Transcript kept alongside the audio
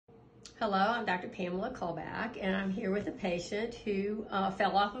Hello, I'm Dr. Pamela Kulback, and I'm here with a patient who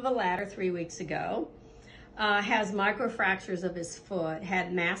fell off of a ladder 3 weeks ago, has microfractures of his foot,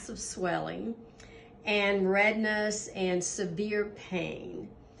 had massive swelling, and redness and severe pain.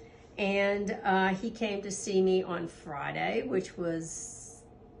 And he came to see me on Friday, which was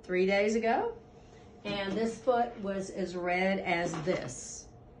 3 days ago, and this foot was as red as this,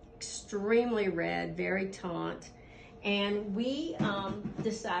 extremely red, very taut. And we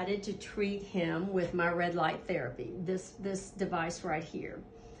decided to treat him with my red light therapy, this device right here,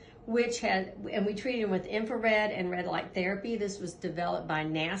 and we treated him with infrared and red light therapy. This was developed by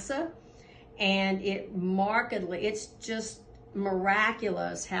NASA, and it's just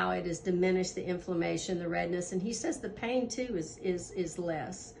miraculous how it has diminished the inflammation, the redness, and he says the pain too is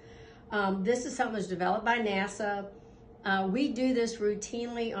less. This is something that's developed by NASA. We do this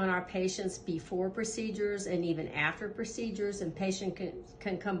routinely on our patients before procedures and even after procedures, and patient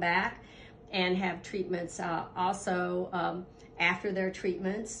can come back and have treatments also after their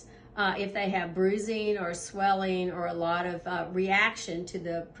treatments if they have bruising or swelling or a lot of reaction to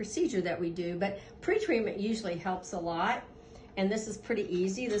the procedure that we do. But pre-treatment usually helps a lot, and this is pretty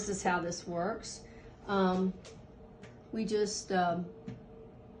easy. This is how this works. We just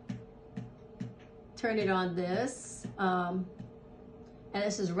turn it on this, and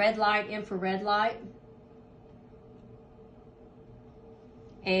this is red light, infrared light,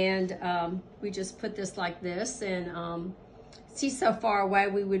 and we just put this like this, and see, so far away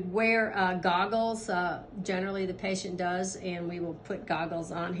we would wear goggles, generally the patient does, and we will put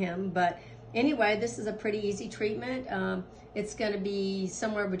goggles on him. But anyway, this is a pretty easy treatment. It's going to be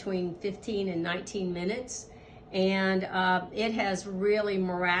somewhere between 15 and 19 minutes. And it has really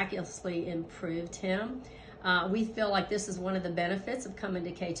miraculously improved him. We feel like this is one of the benefits of coming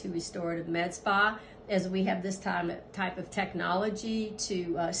to K2 Restorative Med Spa, as we have this type of technology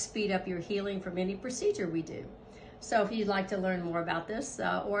to speed up your healing from any procedure we do. So if you'd like to learn more about this,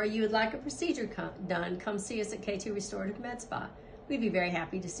 or you would like a procedure done, come see us at K2 Restorative Med Spa. We'd be very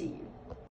happy to see you.